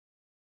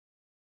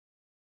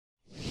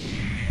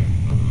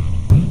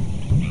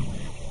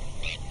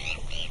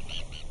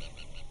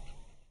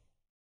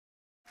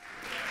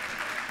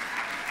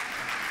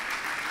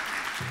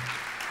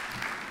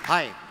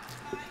Hi.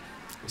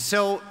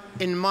 So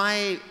in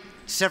my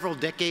several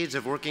decades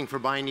of working for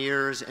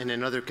Bioneers and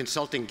in other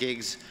consulting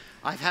gigs,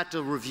 I've had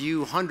to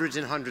review hundreds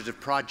and hundreds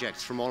of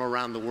projects from all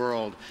around the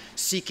world,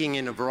 seeking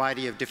in a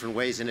variety of different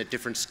ways and at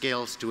different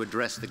scales to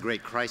address the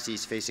great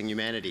crises facing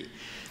humanity.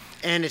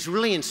 And it's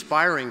really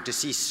inspiring to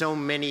see so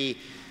many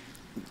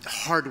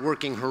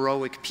hardworking,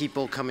 heroic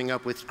people coming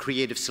up with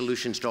creative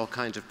solutions to all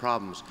kinds of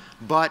problems.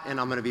 But,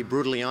 and I'm going to be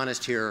brutally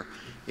honest here,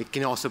 it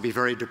can also be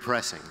very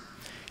depressing.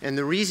 And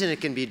the reason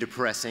it can be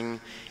depressing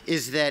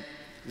is that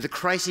the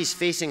crises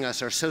facing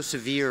us are so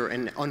severe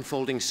and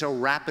unfolding so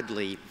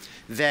rapidly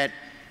that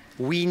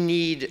we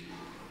need,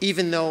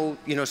 even though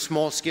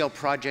small-scale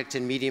projects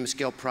and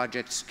medium-scale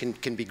projects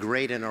can be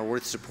great and are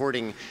worth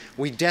supporting,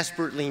 we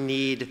desperately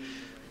need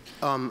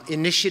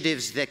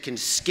initiatives that can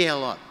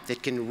scale up,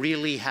 that can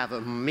really have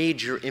a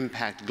major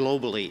impact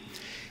globally,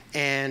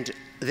 and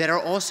that are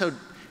also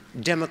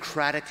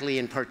democratically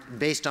and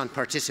based on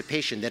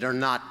participation, that are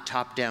not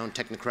top-down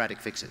technocratic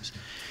fixes.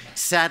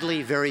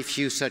 Sadly, very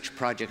few such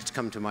projects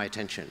come to my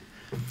attention.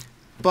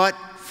 But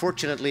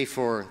fortunately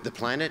for the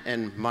planet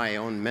and my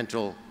own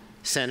mental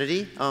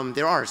sanity,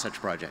 there are such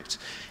projects.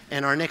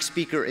 And our next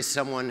speaker is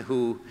someone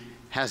who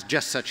has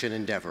just such an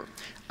endeavor.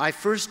 I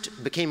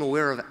first became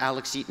aware of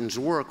Alex Eaton's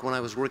work when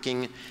I was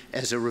working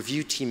as a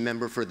review team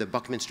member for the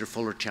Buckminster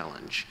Fuller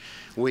Challenge,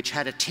 which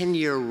had a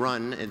 10-year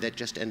run that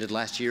just ended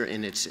last year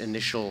in its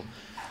initial,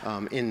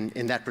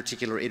 in that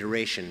particular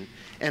iteration.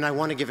 And I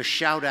want to give a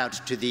shout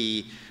out to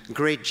the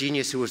great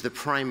genius who was the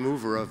prime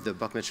mover of the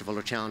Buckminster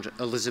Fuller Challenge,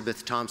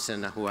 Elizabeth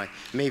Thompson, who I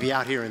may be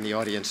out here in the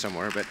audience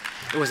somewhere, but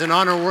it was an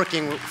honor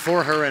working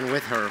for her and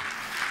with her.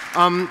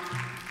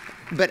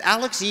 But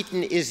Alex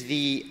Eaton is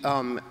the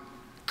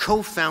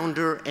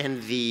co-founder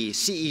and the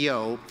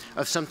CEO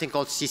of something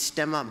called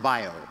Sistema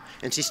Bio.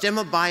 And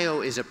Sistema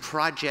Bio is a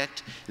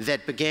project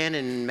that began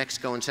in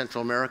Mexico and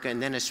Central America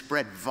and then has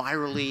spread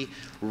virally,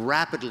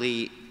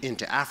 rapidly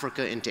into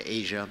Africa, into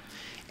Asia.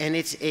 And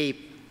it's a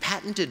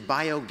patented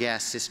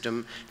biogas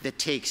system that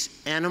takes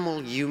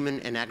animal,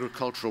 human, and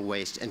agricultural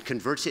waste and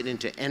converts it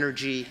into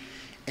energy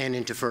and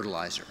into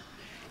fertilizer.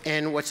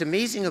 And what's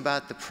amazing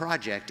about the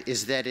project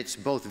is that it's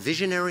both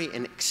visionary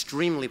and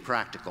extremely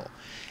practical.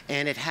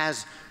 And it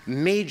has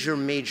major,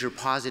 major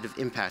positive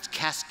impacts,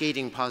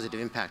 cascading positive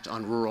impacts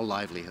on rural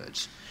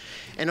livelihoods.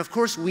 And of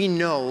course, we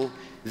know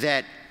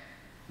that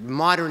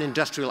modern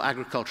industrial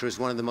agriculture is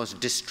one of the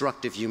most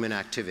destructive human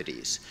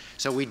activities.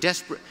 So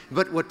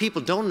but what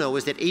people don't know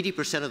is that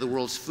 80% of the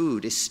world's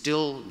food is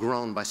still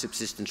grown by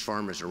subsistence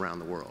farmers around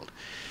the world.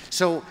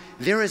 So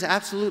there is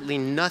absolutely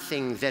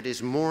nothing that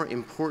is more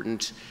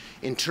important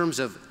in terms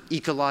of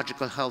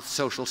ecological health,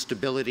 social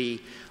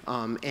stability,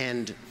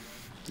 and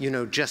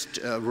just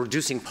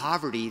reducing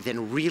poverty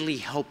than really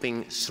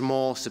helping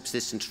small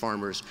subsistence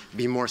farmers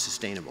be more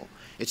sustainable.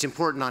 It's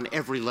important on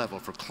every level,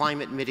 for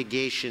climate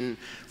mitigation,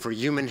 for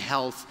human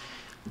health,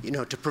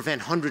 to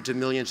prevent hundreds of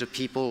millions of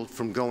people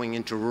from going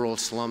into rural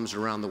slums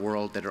around the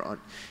world that are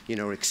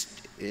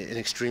in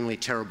extremely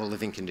terrible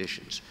living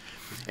conditions.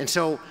 And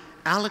so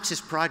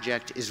Alex's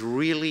project is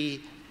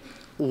really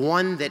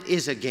one that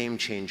is a game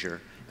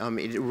changer.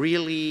 It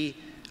really,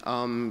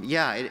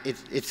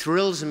 it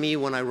thrills me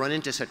when I run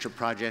into such a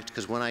project,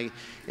 because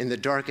in the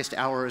darkest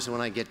hours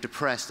when I get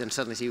depressed and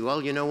suddenly see,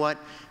 well, you know what,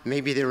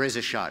 maybe there is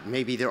a shot.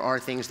 Maybe there are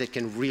things that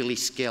can really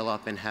scale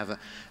up and have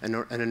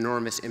an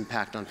enormous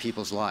impact on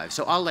people's lives.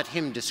 So I'll let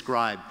him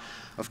describe,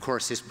 of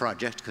course, his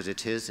project, because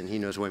it's his and he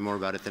knows way more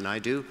about it than I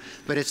do.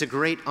 But it's a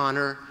great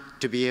honor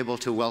to be able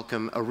to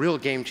welcome a real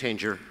game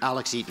changer,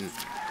 Alex Eaton.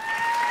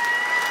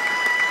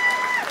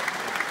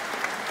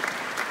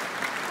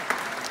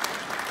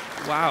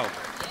 Wow,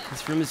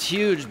 this room is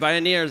huge.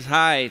 Bioneers,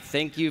 hi.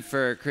 Thank you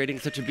for creating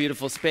such a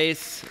beautiful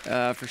space,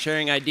 for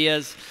sharing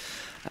ideas.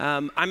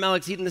 I'm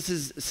Alex Eaton. This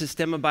is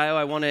Sistema Bio.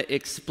 I want to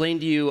explain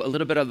to you a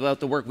little bit about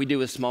the work we do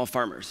with small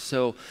farmers.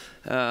 So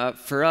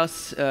for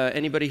us,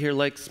 anybody here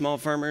like small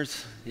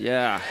farmers?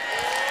 Yeah.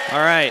 All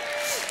right.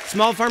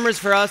 Small farmers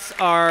for us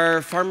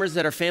are farmers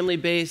that are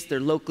family-based,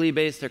 they're locally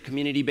based, they're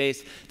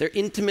community-based. They're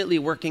intimately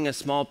working a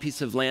small piece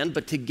of land,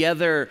 but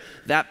together,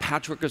 that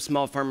patchwork of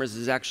small farmers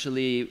is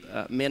actually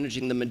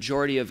managing the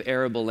majority of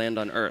arable land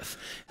on Earth.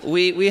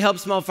 We help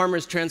small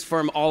farmers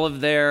transform all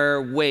of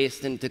their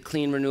waste into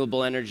clean,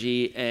 renewable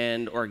energy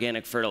and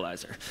organic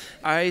fertilizer.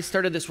 I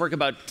started this work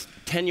about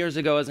 10 years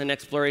ago as an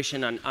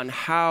exploration on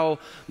how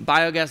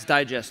biogas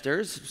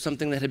digesters,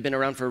 something that had been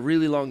around for a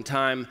really long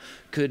time,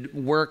 could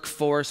work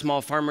for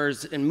small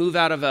farmers and move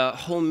out of a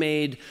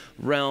homemade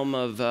realm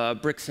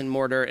of bricks and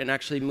mortar and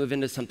actually move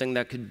into something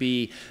that could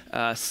be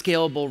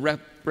scalable,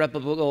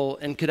 replicable,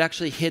 and could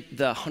actually hit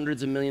the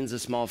hundreds of millions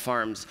of small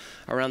farms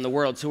around the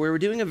world. So we were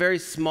doing a very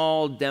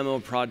small demo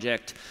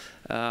project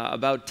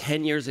about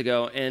 10 years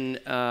ago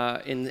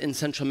in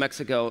central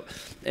Mexico.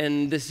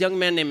 And this young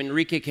man named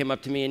Enrique came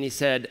up to me and he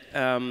said,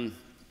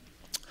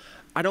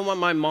 I don't want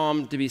my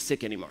mom to be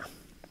sick anymore.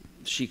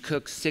 She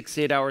cooks 6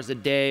 to 8 hours a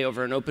day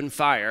over an open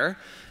fire,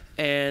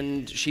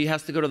 and she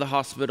has to go to the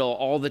hospital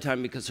all the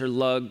time because her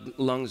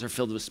lungs are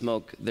filled with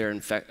smoke. They're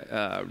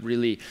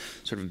really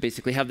sort of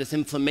basically have this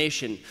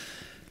inflammation.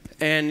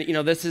 And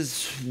this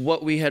is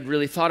what we had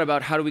really thought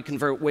about. How do we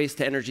convert waste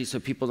to energy so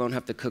people don't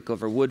have to cook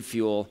over wood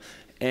fuel?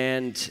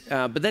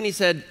 But then he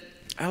said,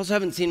 I also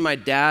haven't seen my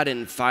dad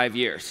in 5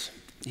 years.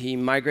 He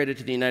migrated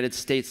to the United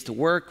States to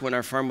work when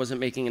our farm wasn't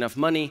making enough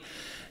money.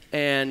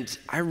 And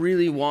I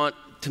really want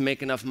to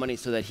make enough money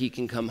so that he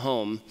can come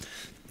home.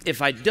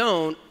 If I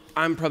don't,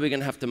 I'm probably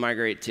going to have to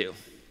migrate too.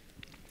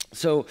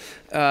 So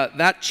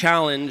that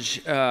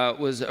challenge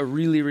was a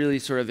really, really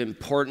sort of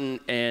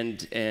important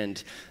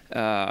and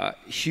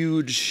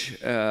huge,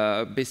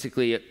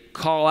 basically,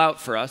 call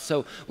out for us.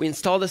 So we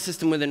installed a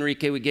system with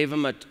Enrique. We gave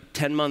him a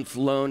 10-month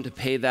loan to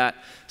pay that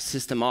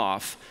system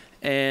off.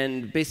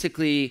 And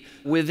basically,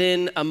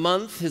 within a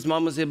month, his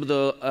mom was able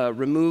to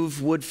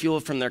remove wood fuel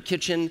from their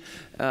kitchen.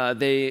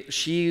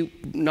 She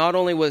not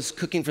only was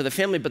cooking for the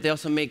family, but they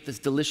also make this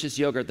delicious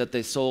yogurt that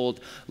they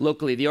sold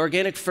locally. The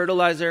organic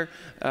fertilizer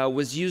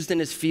was used in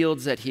his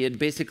fields that he had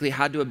basically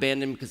had to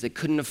abandon because they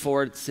couldn't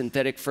afford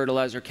synthetic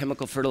fertilizer,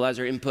 chemical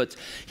fertilizer inputs.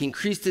 He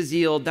increased his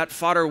yield. That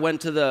fodder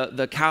went to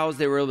the cows.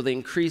 They were able to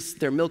increase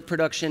their milk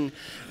production.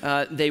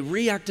 They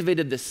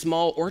reactivated this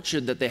small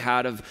orchard that they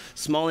had of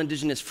small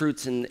indigenous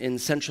fruits in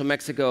central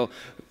Mexico,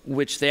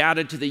 which they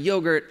added to the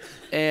yogurt,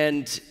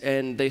 and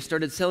they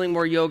started selling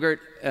more yogurt,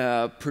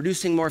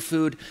 producing more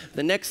food.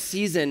 The next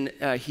season,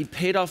 he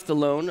paid off the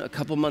loan a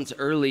couple months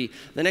early.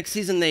 The next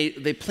season,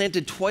 they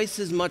planted twice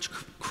as much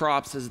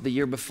crops as the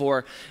year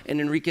before,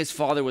 and Enrique's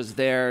father was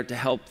there to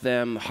help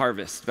them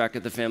harvest back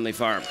at the family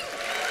farm.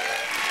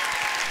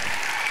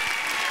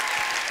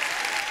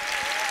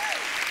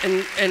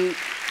 And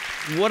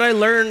what I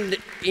learned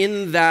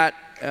in that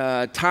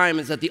time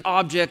is that the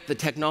object, the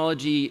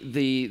technology,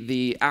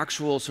 the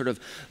actual sort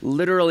of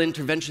literal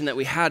intervention that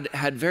we had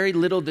very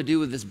little to do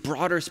with this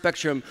broader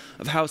spectrum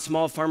of how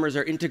small farmers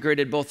are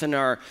integrated both in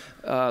our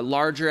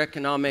larger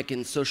economic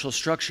and social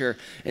structure.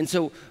 And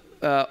so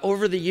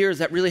over the years,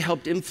 that really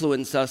helped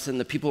influence us and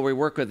the people we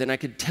work with. And I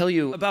could tell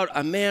you about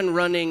a man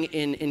running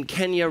in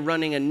Kenya,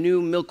 running a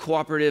new milk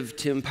cooperative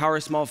to empower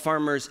small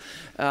farmers,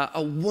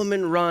 a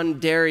woman-run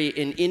dairy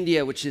in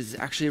India, which is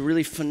actually a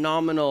really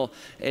phenomenal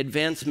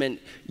advancement,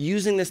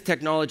 using this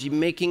technology,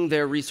 making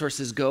their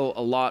resources go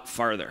a lot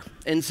farther.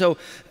 And so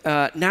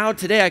now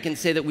today I can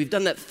say that we've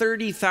done that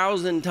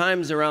 30,000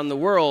 times around the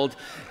world.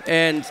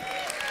 And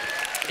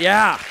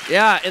yeah,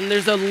 and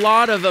there's a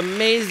lot of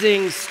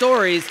amazing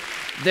stories.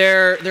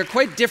 They're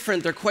quite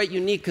different. They're quite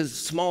unique because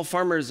small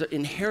farmers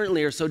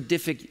inherently are so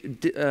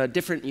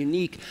different,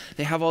 unique.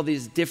 They have all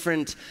these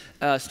different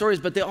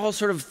stories, but they all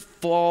sort of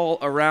fall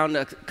around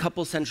a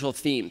couple central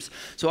themes.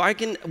 So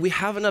we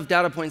have enough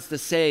data points to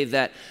say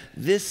that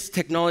this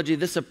technology,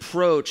 this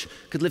approach,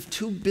 could lift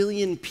 2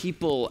 billion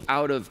people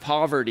out of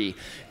poverty.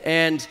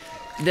 And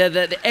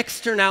the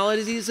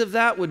externalities of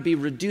that would be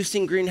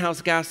reducing greenhouse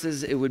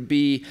gases. It would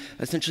be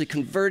essentially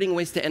converting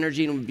waste to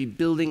energy, and it would be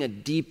building a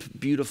deep,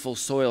 beautiful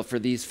soil for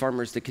these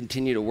farmers to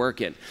continue to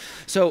work in.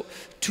 So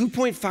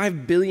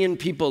 2.5 billion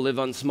people live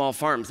on small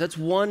farms. That's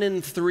 1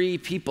 in 3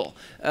 people.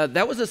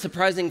 That was a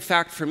surprising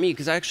fact for me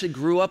because I actually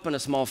grew up on a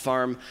small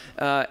farm,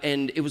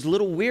 and it was a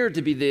little weird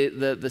to be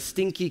the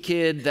stinky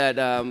kid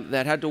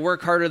that had to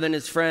work harder than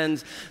his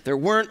friends. There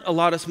weren't a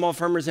lot of small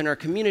farmers in our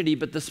community,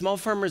 but the small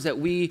farmers that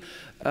we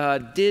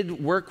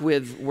did work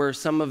with were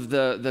some of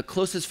the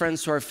closest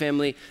friends to our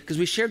family because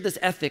we shared this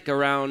ethic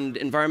around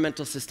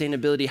environmental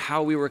sustainability,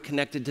 how we were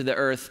connected to the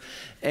earth.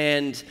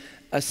 And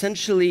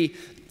essentially,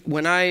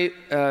 when I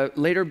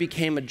later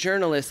became a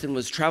journalist and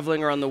was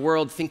traveling around the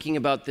world thinking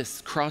about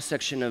this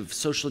cross-section of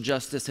social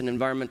justice and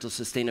environmental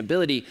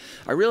sustainability,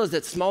 I realized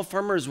that small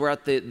farmers were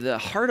at the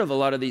heart of a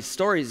lot of these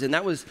stories, and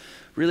that was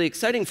really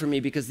exciting for me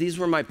because these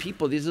were my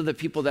people. These are the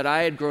people that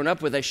I had grown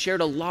up with. I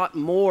shared a lot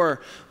more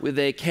with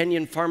a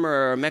Kenyan farmer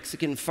or a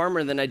Mexican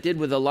farmer than I did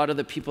with a lot of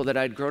the people that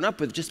I'd grown up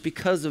with just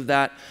because of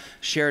that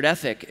shared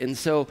ethic. And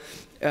so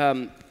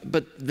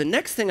but the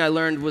next thing I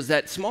learned was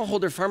that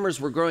smallholder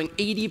farmers were growing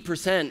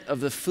 80% of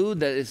the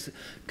food that is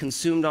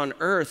consumed on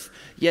Earth,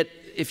 yet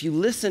if you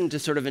listen to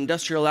sort of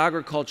industrial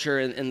agriculture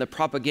and the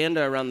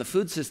propaganda around the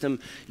food system,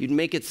 you'd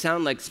make it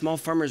sound like small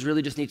farmers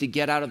really just need to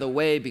get out of the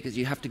way because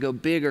you have to go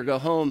big or go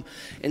home.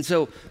 And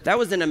so that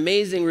was an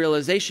amazing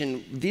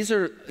realization. This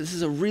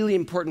is a really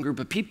important group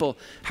of people.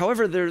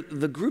 However, they're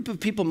the group of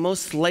people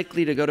most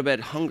likely to go to bed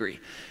hungry.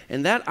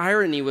 And that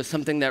irony was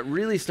something that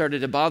really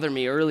started to bother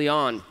me early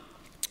on.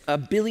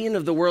 1 billion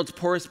of the world's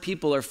poorest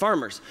people are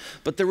farmers.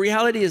 But the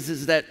reality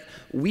is that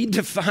we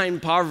define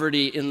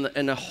poverty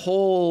in a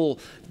whole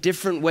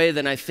different way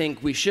than I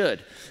think we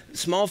should.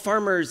 Small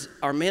farmers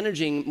are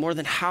managing more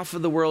than half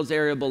of the world's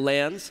arable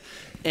lands,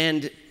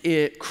 and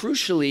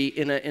crucially,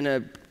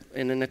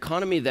 in an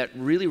economy that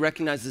really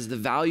recognizes the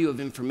value of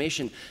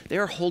information, they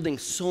are holding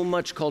so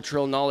much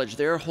cultural knowledge.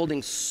 They are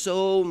holding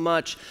so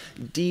much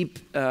deep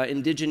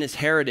indigenous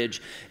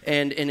heritage.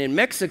 And in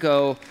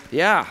Mexico,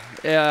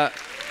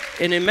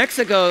 And in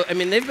Mexico, I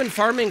mean, they've been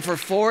farming for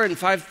 4,000 and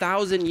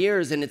 5,000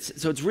 years, and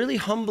so it's really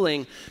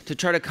humbling to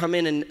try to come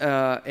in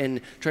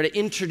and try to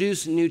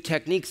introduce new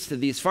techniques to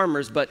these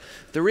farmers. But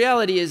the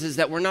reality is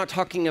that we're not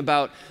talking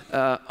about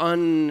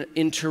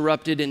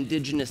uninterrupted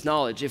indigenous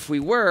knowledge. If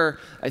we were,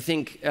 I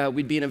think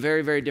we'd be in a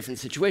very, very different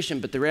situation.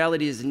 But the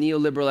reality is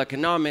neoliberal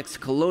economics,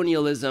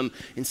 colonialism,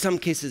 in some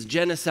cases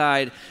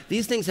genocide,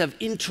 these things have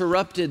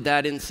interrupted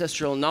that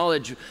ancestral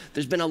knowledge.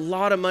 There's been a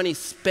lot of money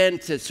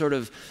spent to sort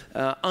of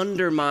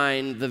undermine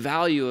the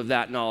value of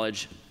that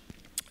knowledge.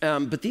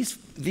 But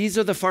these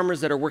are the farmers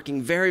that are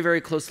working very,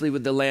 very closely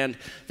with the land.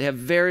 They have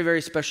very,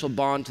 very special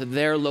bond to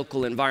their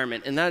local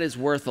environment, and that is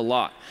worth a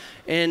lot.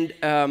 And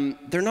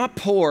they're not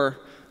poor.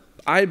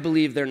 I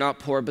believe they're not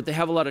poor, but they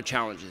have a lot of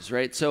challenges,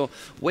 right? So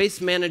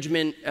waste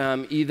management,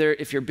 either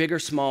if you're big or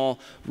small,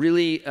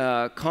 really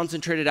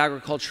concentrated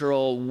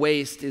agricultural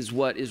waste is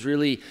what is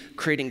really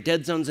creating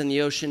dead zones in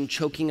the ocean,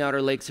 choking out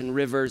our lakes and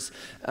rivers.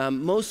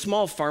 Most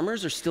small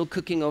farmers are still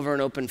cooking over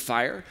an open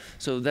fire.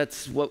 So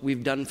that's what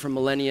we've done for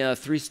millennia,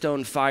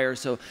 3-stone fire.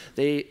 So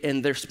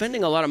they're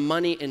spending a lot of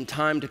money and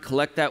time to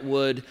collect that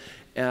wood.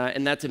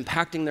 And that's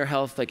impacting their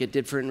health like it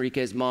did for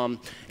Enrique's mom.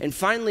 And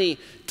finally,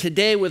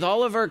 today, with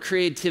all of our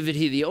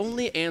creativity, the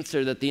only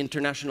answer that the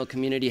international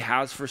community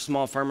has for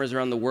small farmers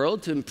around the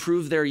world to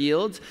improve their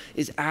yields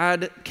is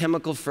add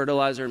chemical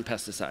fertilizer and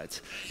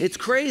pesticides. It's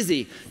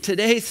crazy.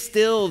 Today,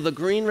 still, the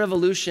green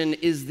revolution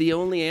is the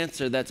only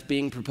answer that's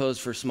being proposed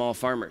for small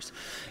farmers.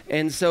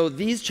 And so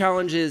these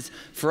challenges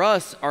for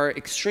us are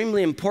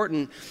extremely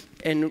important.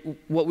 And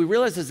what we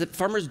realize is that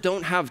farmers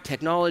don't have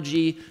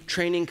technology,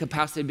 training,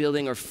 capacity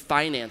building, or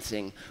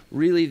financing.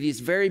 Really, these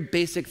very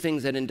basic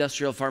things that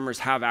industrial farmers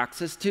have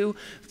access to,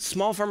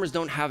 small farmers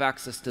don't have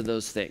access to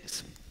those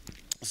things.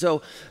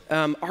 So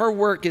our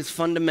work is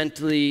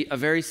fundamentally a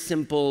very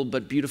simple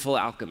but beautiful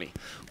alchemy.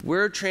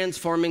 We're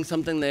transforming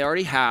something they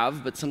already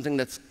have, but something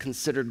that's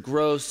considered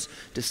gross,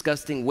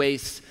 disgusting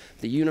waste,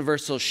 the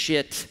universal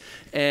shit,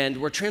 and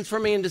we're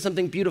transforming it into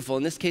something beautiful,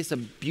 in this case, a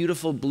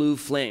beautiful blue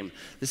flame.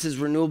 This is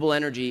renewable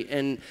energy,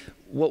 and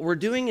what we're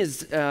doing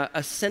is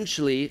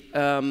essentially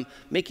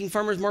making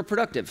farmers more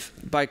productive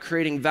by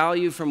creating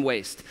value from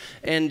waste.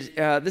 And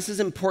this is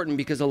important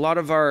because a lot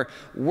of our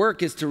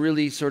work is to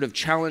really sort of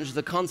challenge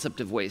the concept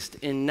of waste.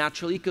 In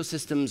natural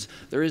ecosystems,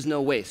 there is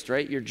no waste,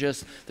 right?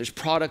 There's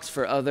products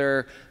for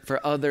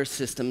other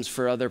systems,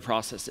 for other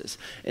processes.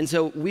 And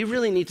so we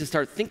really need to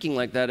start thinking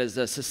like that as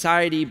a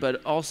society,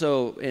 but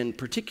also and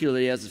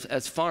particularly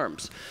as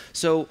farms.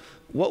 So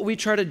what we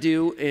try to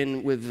do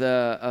with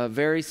a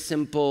very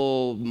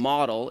simple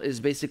model is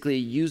basically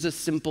use a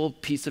simple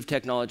piece of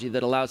technology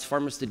that allows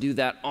farmers to do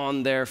that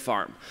on their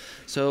farm.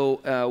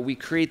 So we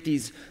create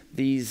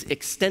these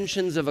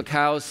extensions of a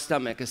cow's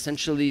stomach,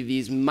 essentially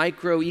these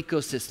micro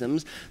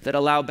ecosystems that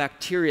allow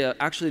bacteria,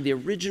 actually the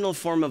original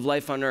form of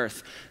life on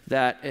Earth,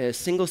 that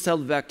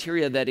single-celled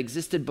bacteria that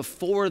existed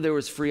before there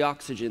was free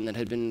oxygen that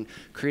had been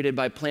created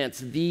by plants.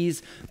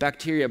 These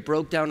bacteria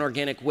broke down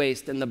organic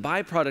waste, and the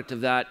byproduct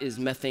of that is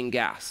methane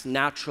gas,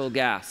 natural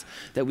gas,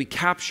 that we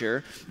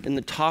capture in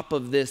the top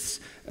of this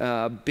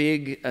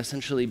big,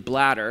 essentially,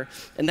 bladder.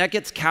 And that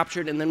gets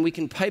captured, and then we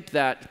can pipe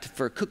that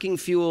for cooking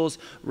fuels,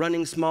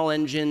 running small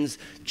engines,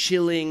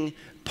 chilling,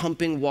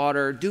 pumping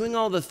water, doing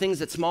all the things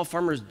that small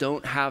farmers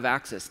don't have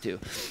access to.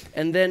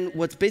 And then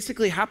what's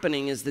basically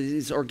happening is that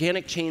these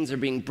organic chains are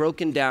being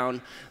broken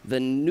down, the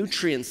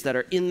nutrients that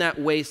are in that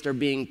waste are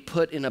being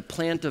put in a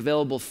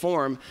plant-available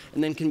form,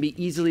 and then can be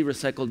easily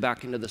recycled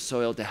back into the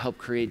soil to help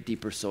create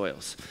deeper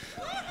soils.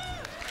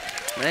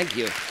 Thank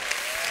you.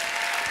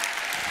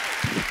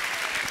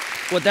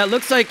 What that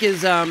looks like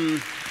is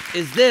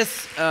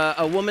this.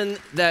 A woman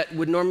that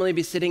would normally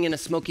be sitting in a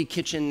smoky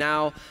kitchen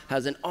now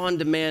has an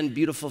on-demand,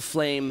 beautiful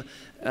flame.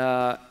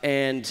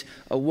 And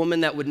a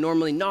woman that would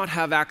normally not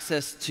have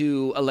access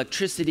to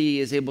electricity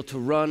is able to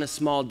run a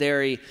small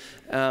dairy.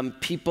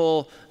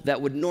 People that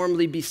would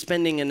normally be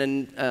spending an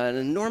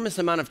enormous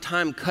amount of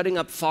time cutting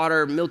up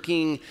fodder,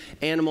 milking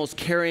animals,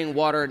 carrying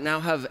water,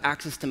 now have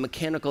access to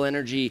mechanical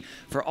energy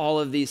for all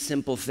of these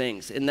simple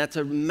things. And that's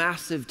a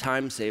massive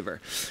time saver.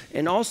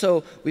 And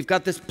also, we've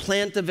got this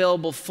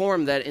plant-available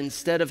form that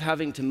instead of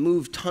having to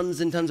move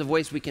tons and tons of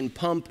waste, we can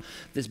pump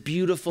this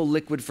beautiful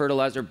liquid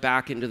fertilizer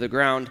back into the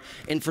ground.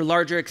 And for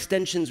larger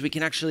extensions, we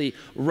can actually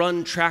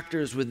run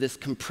tractors with this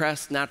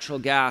compressed natural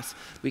gas.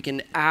 We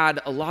can add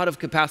a lot of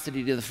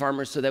capacity to the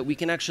farmers so that we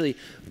can actually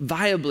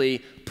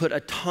viably put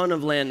a ton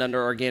of land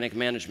under organic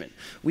management.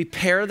 We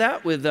pair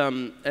that with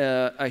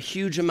a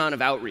huge amount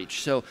of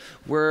outreach. So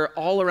we're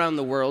all around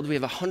the world. We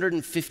have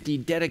 150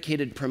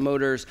 dedicated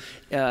promoters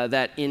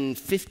that in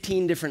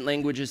 15 different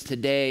languages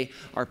today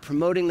are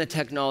promoting the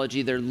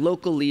technology. They're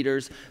local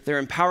leaders. They're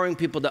empowering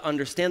people to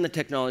understand the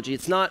technology.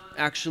 It's not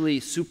actually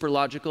super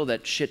logical that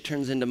that shit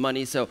turns into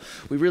money. So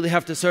we really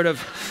have to sort of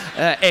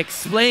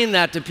explain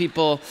that to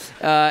people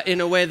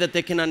in a way that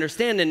they can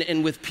understand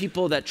and with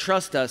people that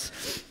trust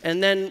us.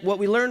 And then what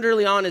we learned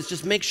early on is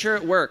just make sure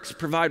it works.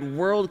 Provide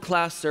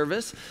world-class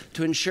service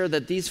to ensure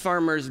that these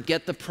farmers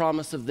get the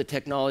promise of the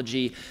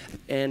technology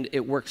and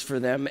it works for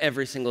them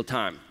every single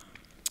time.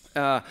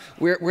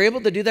 We're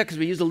able to do that because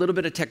we use a little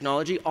bit of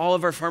technology. All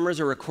of our farmers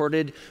are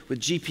recorded with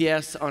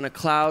GPS on a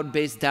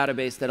cloud-based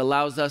database that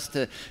allows us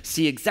to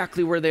see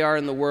exactly where they are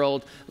in the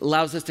world,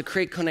 allows us to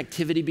create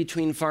connectivity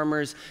between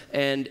farmers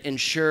and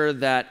ensure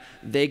that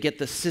they get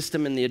the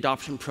system and the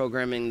adoption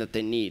programming that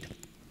they need.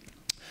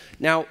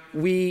 Now,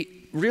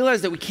 we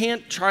realize that we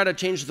can't try to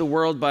change the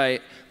world by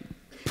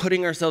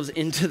putting ourselves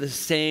into the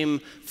same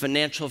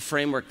financial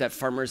framework that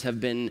farmers have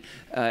been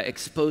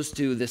exposed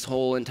to this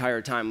whole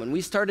entire time. When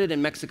we started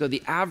in Mexico,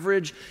 the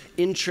average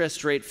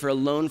interest rate for a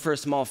loan for a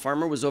small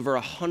farmer was over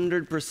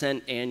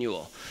 100%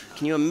 annual.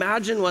 Can you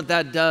imagine what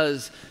that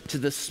does to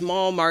the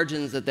small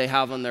margins that they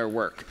have on their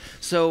work?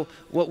 So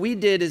what we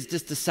did is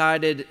just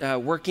decided,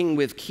 working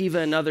with Kiva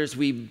and others,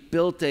 we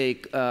built a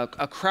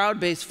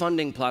crowd-based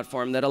funding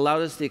platform that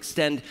allowed us to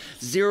extend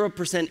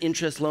 0%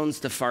 interest loans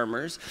to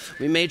farmers.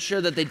 We made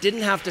sure that they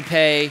didn't have to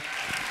pay,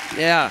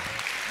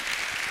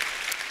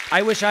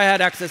 I wish I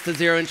had access to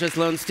zero interest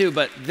loans too,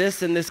 but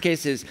this in this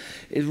case is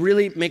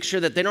really make sure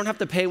that they don't have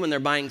to pay when they're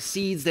buying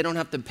seeds, they don't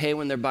have to pay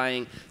when they're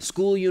buying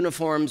school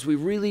uniforms. We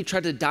really try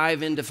to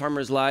dive into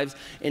farmers' lives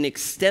and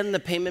extend the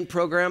payment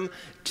program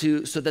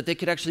so that they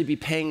could actually be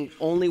paying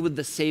only with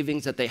the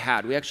savings that they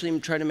had. We actually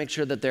try to make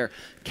sure that they're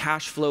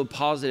cash flow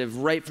positive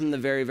right from the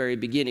very, very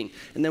beginning.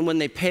 And then when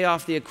they pay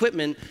off the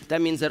equipment,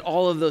 that means that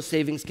all of those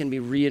savings can be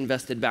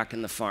reinvested back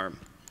in the farm.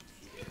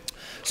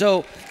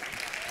 So,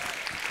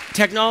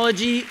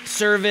 technology,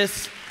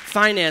 service,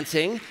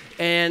 financing,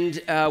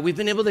 and we've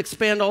been able to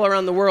expand all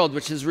around the world,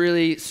 which is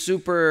really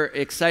super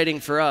exciting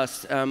for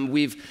us.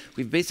 We've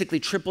basically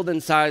tripled in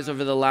size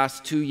over the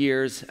last 2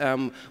 years.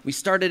 We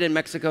started in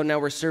Mexico, now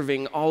we're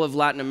serving all of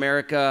Latin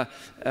America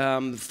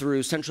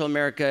through Central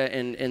America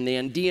and the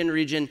Andean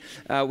region.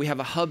 We have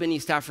a hub in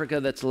East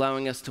Africa that's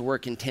allowing us to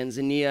work in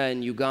Tanzania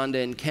and Uganda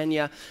and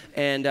Kenya,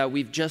 and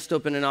we've just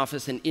opened an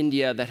office in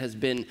India that has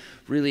been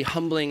really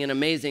humbling and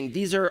amazing.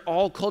 These are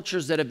all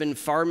cultures that have been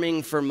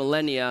farming for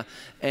millennia,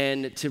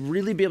 and to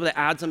really be able to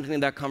add something to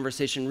that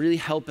conversation, really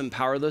help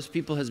empower those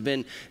people has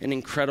been an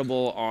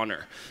incredible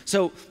honor.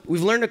 So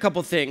we've learned a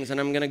couple things, and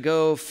I'm going to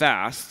go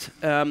fast.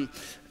 A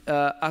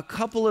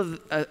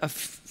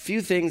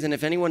few things, and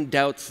if anyone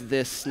doubts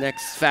this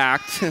next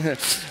fact,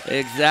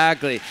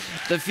 exactly.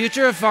 The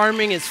future of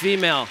farming is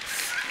female.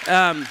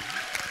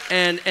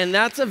 And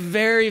that's a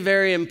very,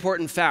 very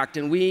important fact,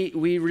 and we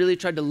really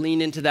tried to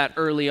lean into that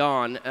early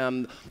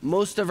on.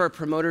 Most of our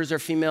promoters are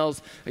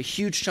females, a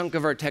huge chunk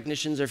of our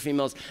technicians are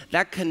females.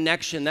 That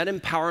connection, that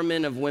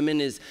empowerment of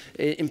women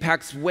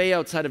impacts way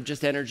outside of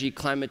just energy,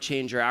 climate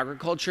change, or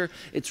agriculture.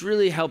 It's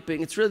really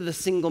helping, it's really the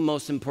single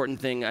most important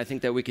thing I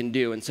think that we can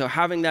do. And so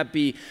having that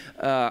be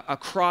a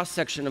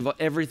cross-section of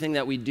everything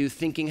that we do,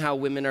 thinking how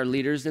women are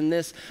leaders in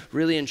this,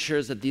 really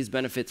ensures that these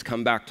benefits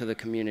come back to the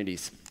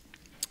communities.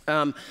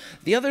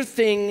 The other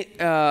thing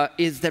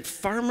is that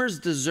farmers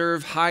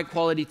deserve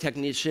high-quality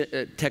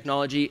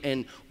technology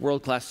and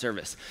world-class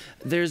service.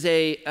 There's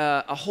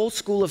a whole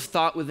school of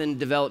thought within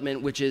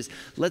development, which is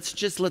let's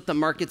just let the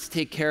markets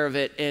take care of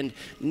it. And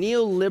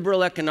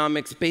neoliberal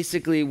economics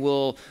basically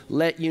will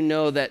let you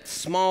know that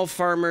small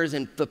farmers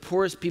and the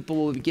poorest people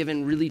will be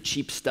given really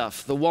cheap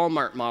stuff. The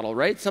Walmart model,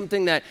 right?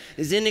 Something that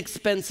is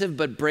inexpensive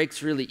but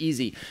breaks really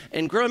easy.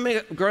 And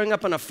growing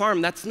up on a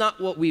farm, that's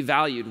not what we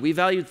valued. We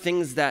valued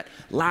things that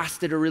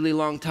lasted a really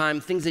long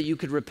time, things that you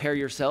could repair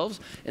yourselves.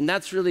 And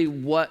that's really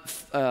what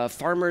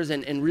farmers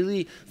and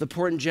really the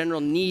poor in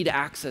general need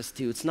access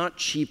to. It's not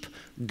cheap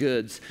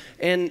goods.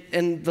 And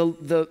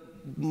the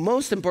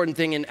most important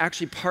thing, and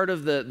actually part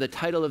of the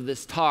title of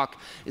this talk,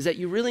 is that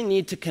you really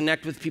need to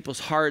connect with people's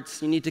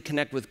hearts, you need to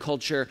connect with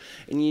culture,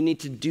 and you need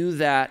to do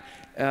that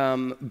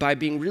by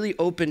being really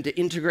open to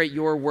integrate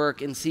your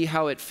work and see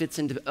how it fits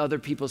into other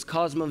people's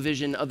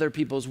cosmovision, other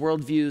people's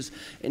worldviews,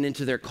 and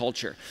into their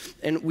culture.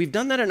 And we've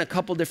done that in a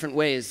couple different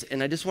ways,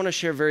 and I just want to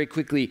share very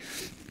quickly.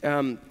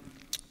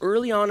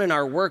 Early on in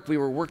our work, we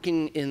were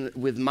working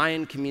with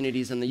Mayan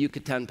communities on the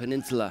Yucatan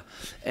Peninsula.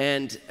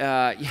 And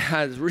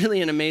it's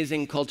really an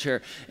amazing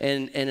culture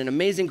and an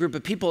amazing group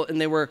of people. And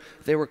they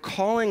were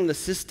calling the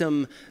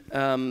system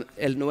El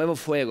Nuevo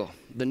Fuego,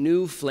 the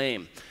new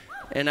flame.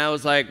 And I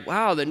was like,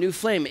 wow, the new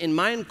flame. In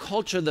Mayan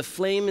culture, the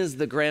flame is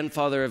the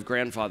grandfather of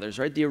grandfathers,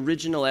 right? The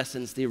original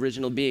essence, the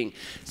original being.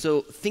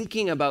 So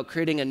thinking about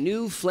creating a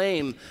new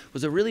flame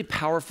was a really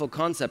powerful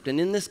concept. And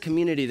in this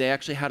community, they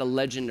actually had a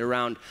legend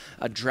around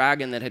a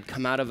dragon that had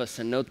come out of a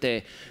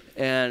cenote.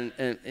 And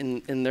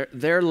in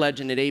their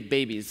legend, it ate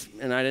babies.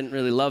 And I didn't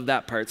really love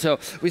that part. So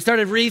we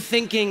started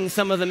rethinking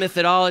some of the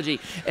methodology.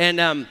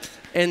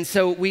 And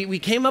so we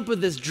came up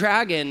with this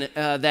dragon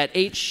that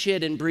ate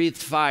shit and breathed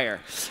fire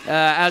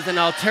as an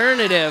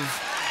alternative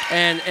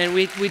And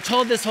we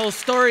told this whole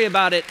story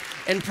about it,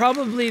 and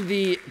probably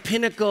the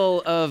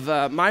pinnacle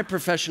of my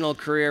professional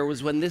career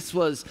was when this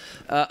was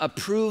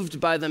approved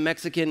by the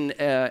Mexican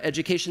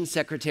education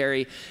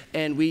secretary,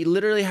 and we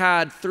literally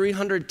had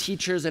 300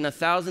 teachers and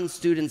 1,000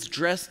 students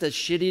dressed as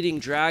shit-eating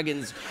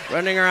dragons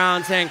running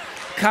around saying,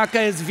 "Caca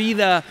es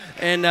vida,"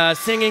 and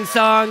singing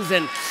songs,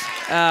 and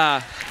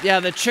yeah,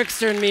 the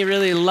trickster in me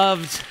really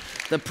loved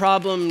the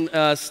problem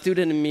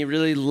student in me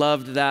really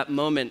loved that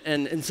moment.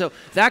 And so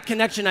that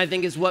connection, I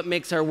think, is what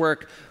makes our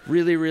work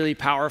really, really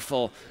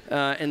powerful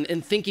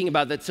and thinking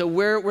about that. So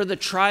we're the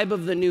tribe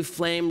of the new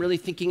flame, really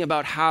thinking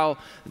about how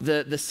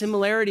the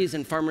similarities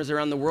in farmers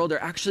around the world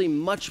are actually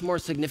much more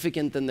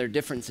significant than their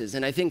differences.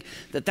 And I think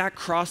that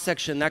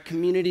cross-section, that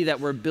community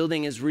that we're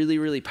building is really,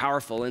 really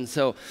powerful. And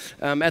so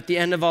at the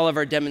end of all of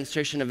our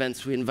demonstration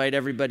events, we invite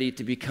everybody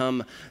to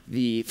become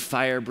the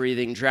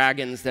fire-breathing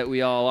dragons that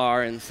we all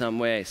are in some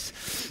ways.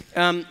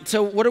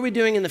 So what are we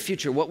doing in the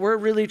future? What we're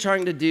really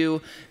trying to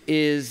do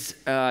is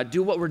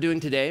do what we're doing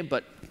today,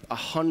 but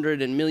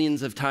 100 and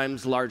millions of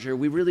times larger.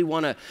 We really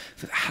want to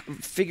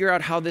figure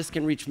out how this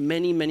can reach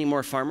many, many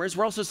more farmers.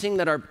 We're also seeing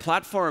that our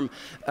platform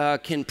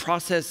can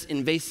process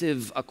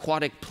invasive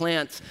aquatic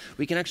plants.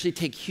 We can actually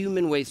take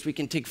human waste. We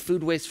can take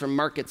food waste from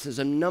markets. There's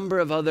a number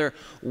of other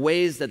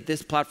ways that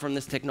this platform,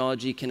 this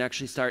technology can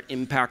actually start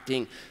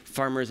impacting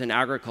farmers and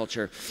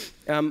agriculture.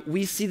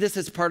 We see this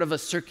as part of a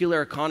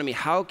circular economy.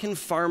 How can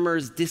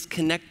farmers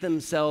disconnect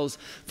themselves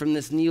from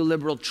this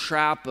neoliberal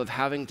trap of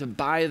having to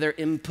buy their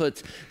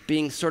inputs,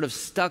 being sort of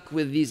stuck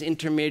with these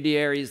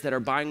intermediaries that are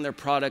buying their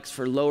products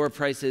for lower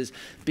prices,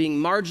 being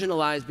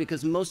marginalized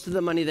because most of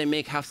the money they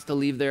make has to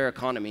leave their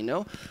economy,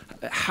 no?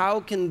 How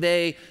can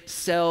they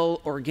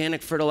sell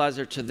organic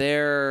fertilizer to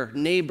their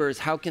neighbors?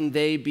 How can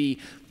they be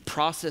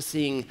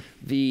processing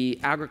the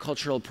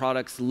agricultural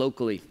products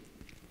locally?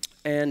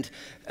 And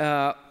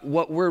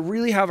what we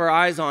really have our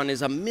eyes on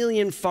is 1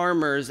 million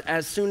farmers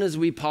as soon as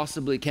we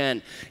possibly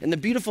can. And the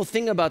beautiful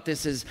thing about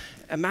this is,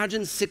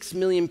 imagine 6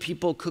 million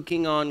people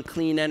cooking on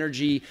clean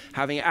energy,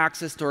 having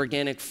access to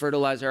organic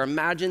fertilizer.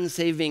 Imagine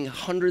saving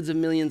hundreds of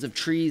millions of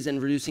trees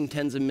and reducing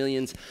tens of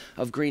millions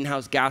of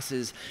greenhouse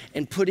gases,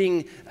 and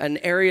putting an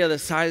area the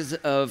size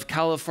of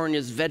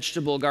California's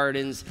vegetable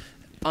gardens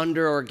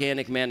under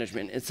organic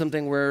management. It's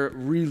something we're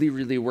really,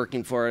 really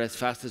working for as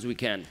fast as we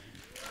can.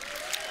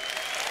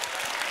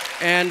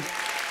 And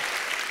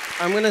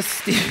I'm gonna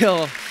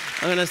steal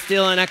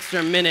an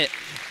extra minute,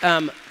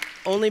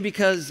 only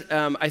because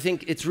I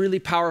think it's really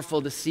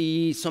powerful to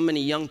see so many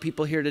young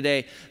people here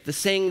today. The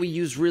saying we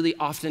use really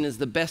often is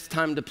the best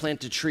time to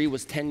plant a tree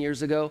was 10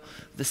 years ago.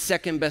 The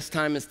second best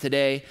time is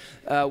today.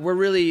 We're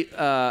really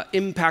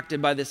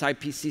impacted by this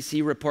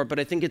IPCC report, but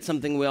I think it's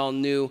something we all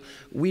knew.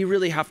 We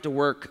really have to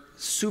work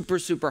super,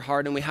 super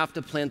hard, and we have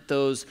to plant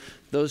those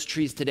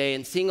trees today.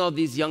 And seeing all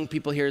these young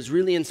people here is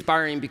really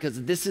inspiring,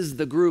 because this is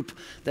the group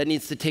that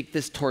needs to take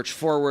this torch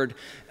forward.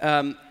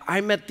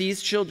 I met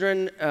these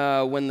children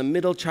when the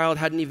middle child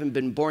hadn't even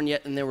been born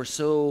yet, and they were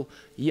so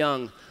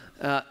young.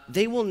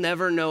 They will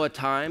never know a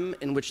time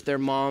in which their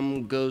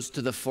mom goes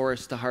to the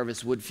forest to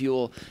harvest wood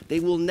fuel.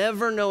 They will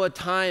never know a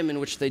time in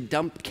which they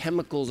dump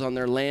chemicals on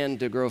their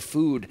land to grow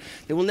food.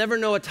 They will never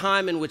know a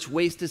time in which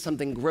waste is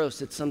something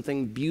gross. It's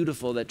something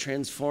beautiful that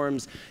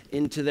transforms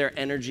into their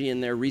energy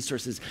and their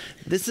resources.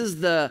 This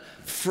is the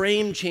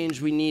frame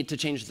change we need to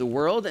change the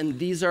world, and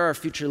these are our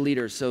future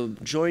leaders. So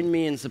join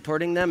me in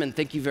supporting them, and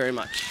thank you very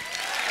much.